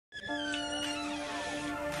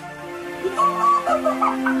Hey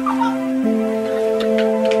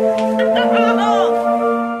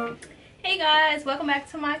guys, welcome back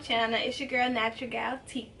to my channel. It's your girl Natural Gal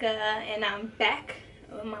Tika, and I'm back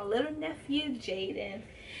with my little nephew Jaden,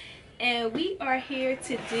 and we are here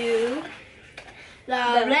to do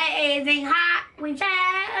the Blazing Hot Wing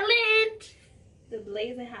Challenge. The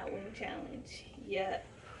Blazing Hot Wing Challenge. Yeah.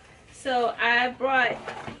 So I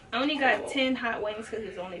only got 10 hot wings because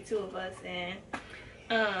there's only 2 of us, and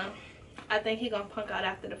I think he gonna punk out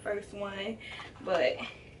after the first one, but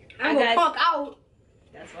I'm gonna punk out.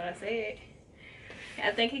 That's what I said.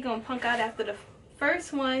 I think he gonna punk out after the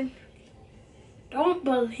first one. Don't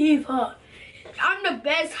believe her. I'm the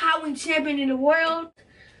best hot wing champion in the world.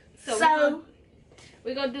 So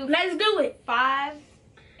we're gonna do. Let's do it. 5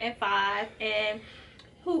 and 5, and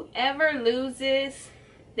whoever loses,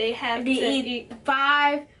 they have to eat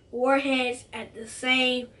 5 warheads at the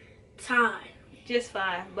same time. Just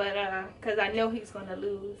 5, but cause I know he's gonna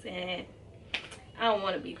lose, and I don't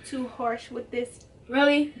want to be too harsh with this.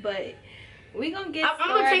 Really? But we gonna get I'm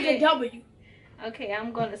gonna take a W. Okay,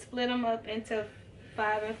 I'm gonna split them up into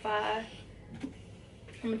 5 and 5. I'm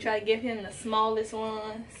gonna try to give him the smallest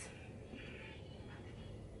ones.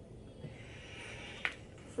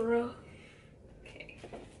 For real?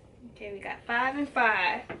 Okay, we got 5 and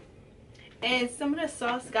 5. And some of the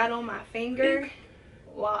sauce got on my finger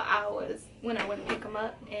when I went to pick them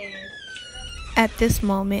up, and at this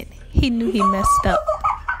moment he knew he messed up.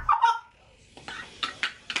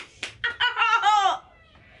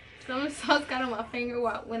 Some of the sauce got on my finger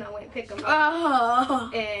when I went to pick them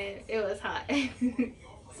up, and it was hot.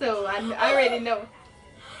 So I already know.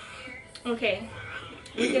 Okay,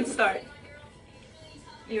 we can start.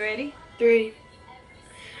 You ready? 3,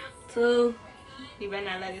 2. You better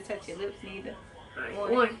not let it touch your lips neither.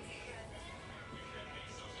 1.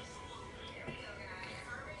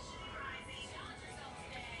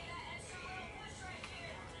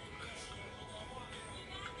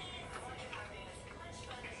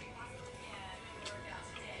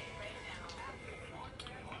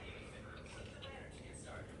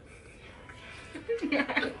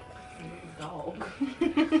 Dog. We're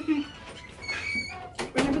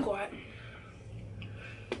gonna be quiet.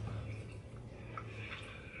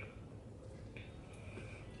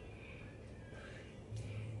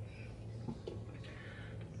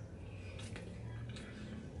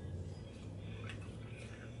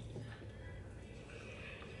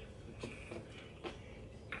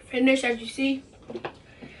 Finish as you see.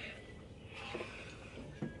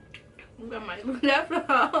 Got my left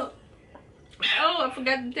out. Oh, I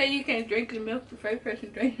forgot to tell you, you can't drink the milk. The first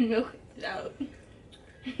person drinking milk is out.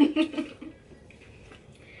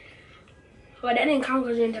 Well, that didn't count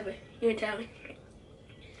because you didn't tell me.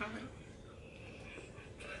 Alright.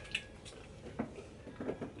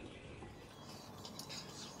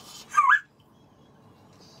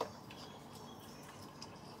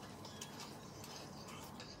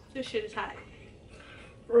 This shit is hot.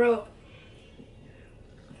 Bro.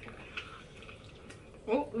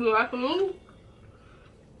 Oh, you like a little?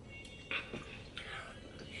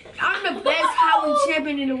 I'm the best hot wing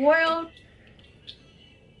champion in the world.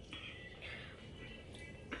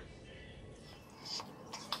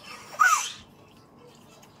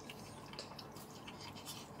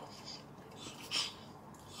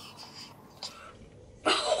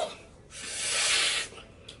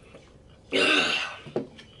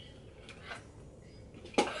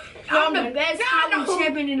 I'm the best hot wing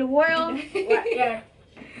champion in the world. Right, yeah.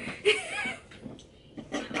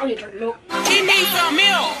 I need to drink milk. He needs some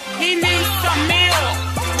milk. He needs some milk.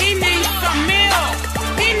 He needs some milk.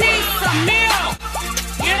 He needs some milk.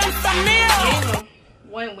 Get him some milk.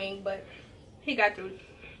 One wing, but he got through.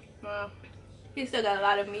 He still got a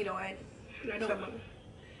lot of meat on it. I don't know.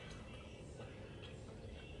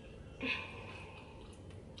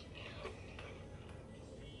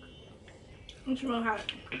 It's real hot.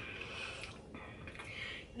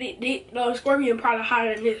 The scorpion probably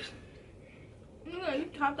hotter than this. Yeah, you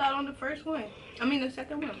topped out on the first one. I mean the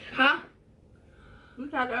second one. Huh? You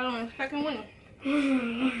topped out on the second one.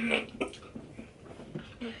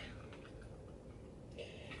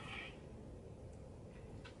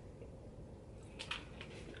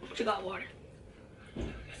 She got water.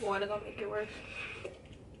 Water gonna make it worse.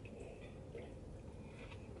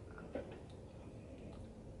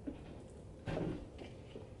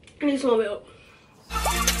 I need some milk.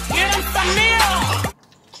 Get him some milk.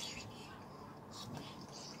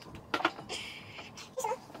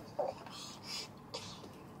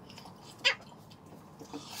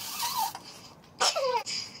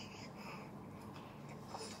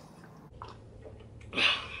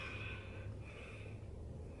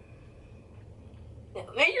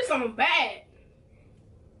 Man, you're something bad.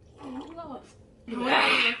 You lost. You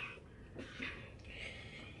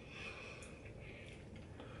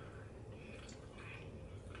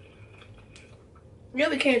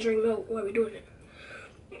really can't drink milk while we're doing it.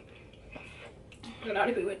 But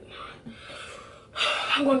I'll be with it.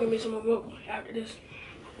 I'm gonna get me some more milk after this.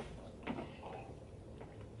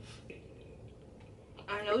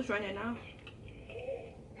 My nose running now.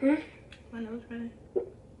 My nose running.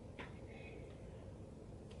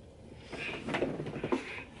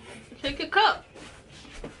 Take a cup.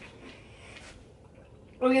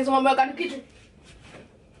 We'll get some more milk out the kitchen.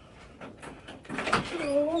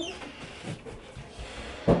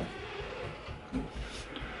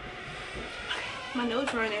 My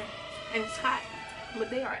nose running and it's hot, but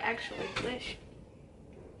they are actually delicious.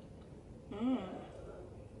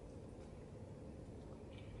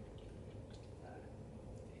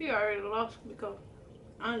 He already lost because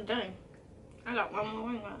I'm done. I got one more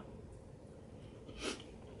ring left.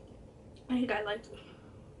 And he got like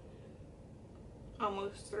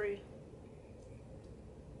almost 3.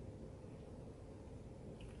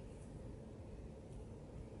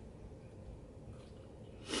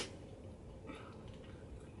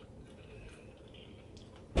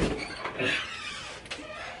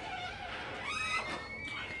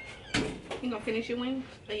 You gonna finish your wings,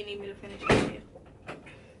 or you need me to finish it for you?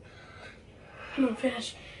 I'm gonna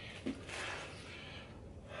finish.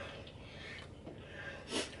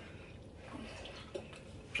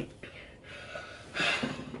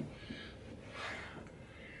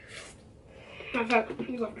 I thought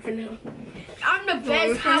you gonna finish them. I'm the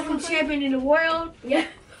best hockey champion in the world. Yeah.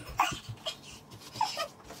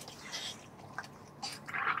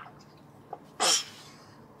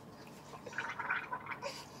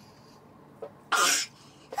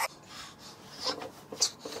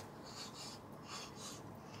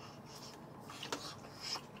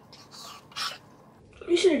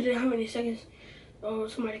 You should have did how many seconds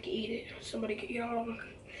somebody could eat it. Somebody could eat all of them.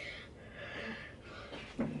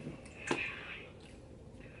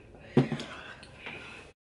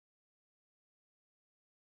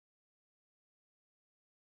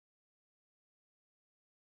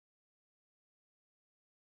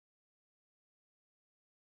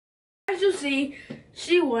 As you see,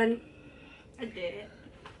 she won. I did.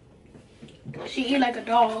 She eat like a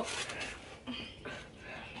dog.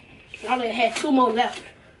 I only had 2 more left.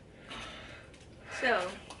 So,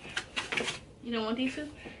 you don't want these two?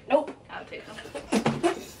 Nope. I'll take them.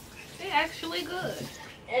 They're actually good.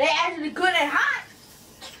 And they actually good and hot.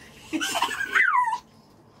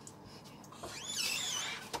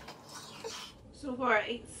 So far I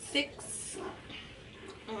ate 6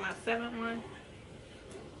 on my 7th one.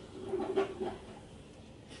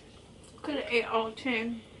 Could have ate all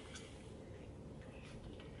 10.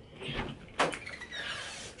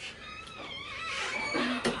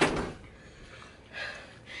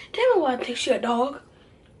 Damn it, why it takes you a dog?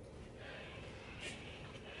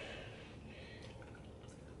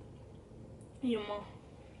 Your mom.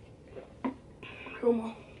 Your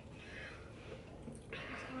mom.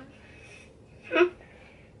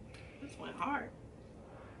 This went hard.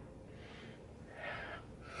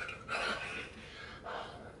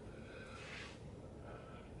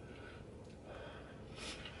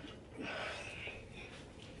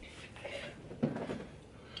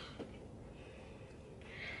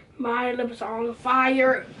 My lips are on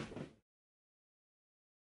fire.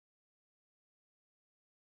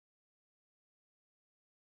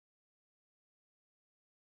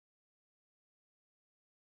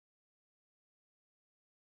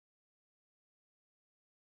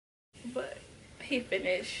 But he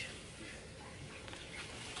finished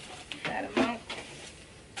that amount.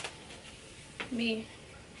 Me,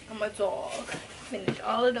 I'm a dog. Finish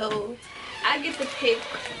all of those. I get to pick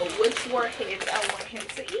which warheads I want him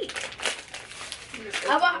to eat.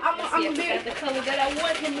 I'm the color that I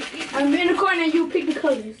want him to eat. I'm in the corner and you pick the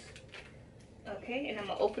colors. Okay, and I'm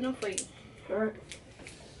gonna open them for you. Alright.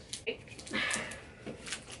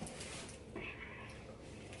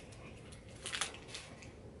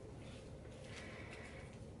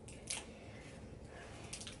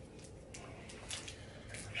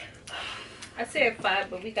 I said 5,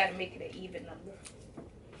 but we gotta make it an even number.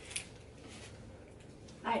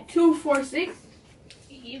 Alright, 2, 4, 6.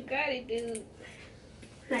 You got it, dude.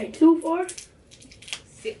 Alright, 2, 4.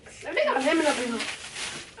 6. They got lemon up in here.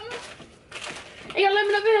 They got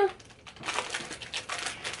lemon up in here.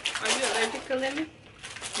 Are you allergic to lemon?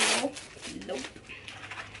 No. Nope.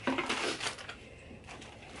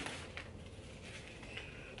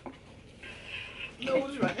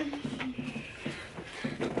 Nose running.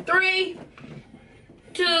 3,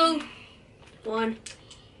 2, 1.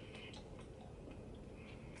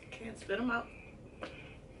 Can't spit them out.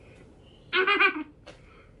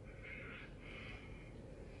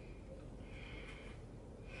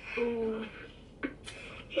 Ooh.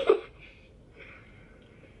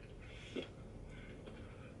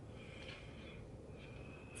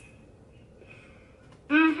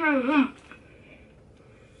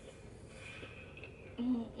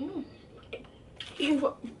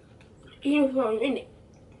 Even for a minute.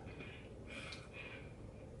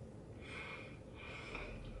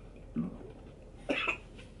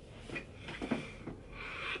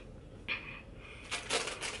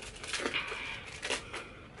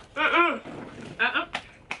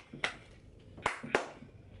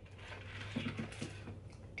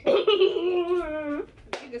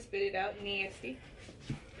 You can spit it out, nasty.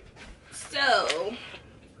 So,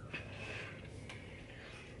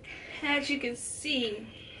 as you can see,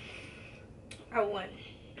 I won.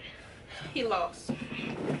 He lost.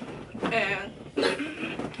 And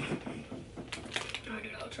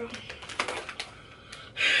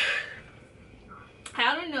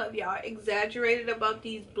I don't know if y'all exaggerated about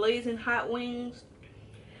these blazing hot wings.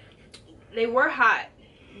 They were hot,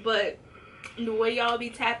 but the way y'all be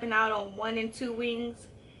tapping out on 1 and 2 wings,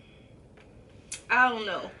 I don't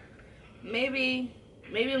know. Maybe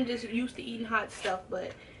I'm just used to eating hot stuff,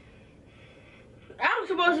 but I'm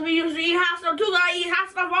supposed to be used to eating hot stuff too. I eat hot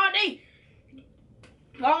stuff all day.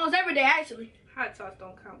 Almost every day, actually. hot sauce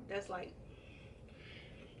don't count. That's not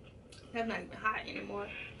even hot anymore.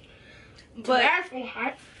 But that's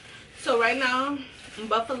hot. So right now,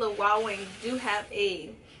 Buffalo Wild Wings do have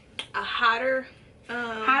a hotter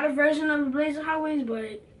version of the Blazin' hot wings,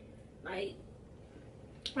 but like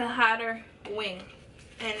a hotter wing,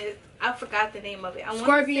 and I forgot the name of it. I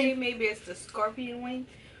want to say maybe it's the scorpion wing,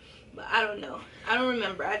 but I don't know. I don't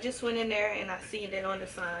remember. I just went in there and I seen it on the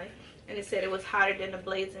sign, and it said it was hotter than the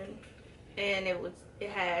Blazin', and it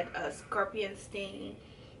had a scorpion sting,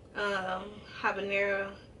 habanero,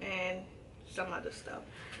 and some other stuff.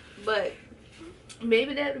 But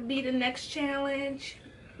maybe that would be the next challenge.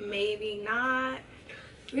 Maybe not,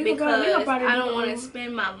 because I don't want to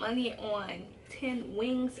spend my money on 10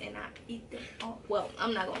 wings and I eat them all. Well,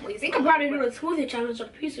 I'm not gonna waste. We could probably do a smoothie challenge or a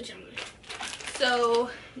pizza challenge. So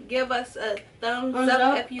give us a thumbs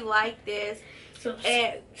up if you like this,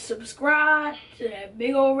 and subscribe to that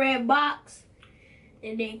big old red box,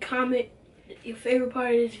 and then comment your favorite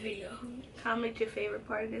part of this video. Comment your favorite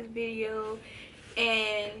part of this video,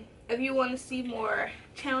 and if you want to see more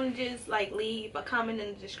challenges, like leave a comment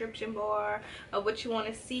in the description bar of what you want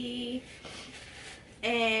to see,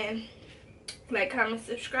 and like, comment,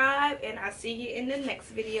 subscribe, and I'll see you in the next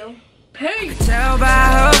video. Peace. Tell by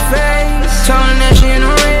her face, told her that she in a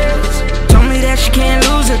race, told me that she can't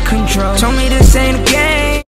lose her control, told me this ain't a game.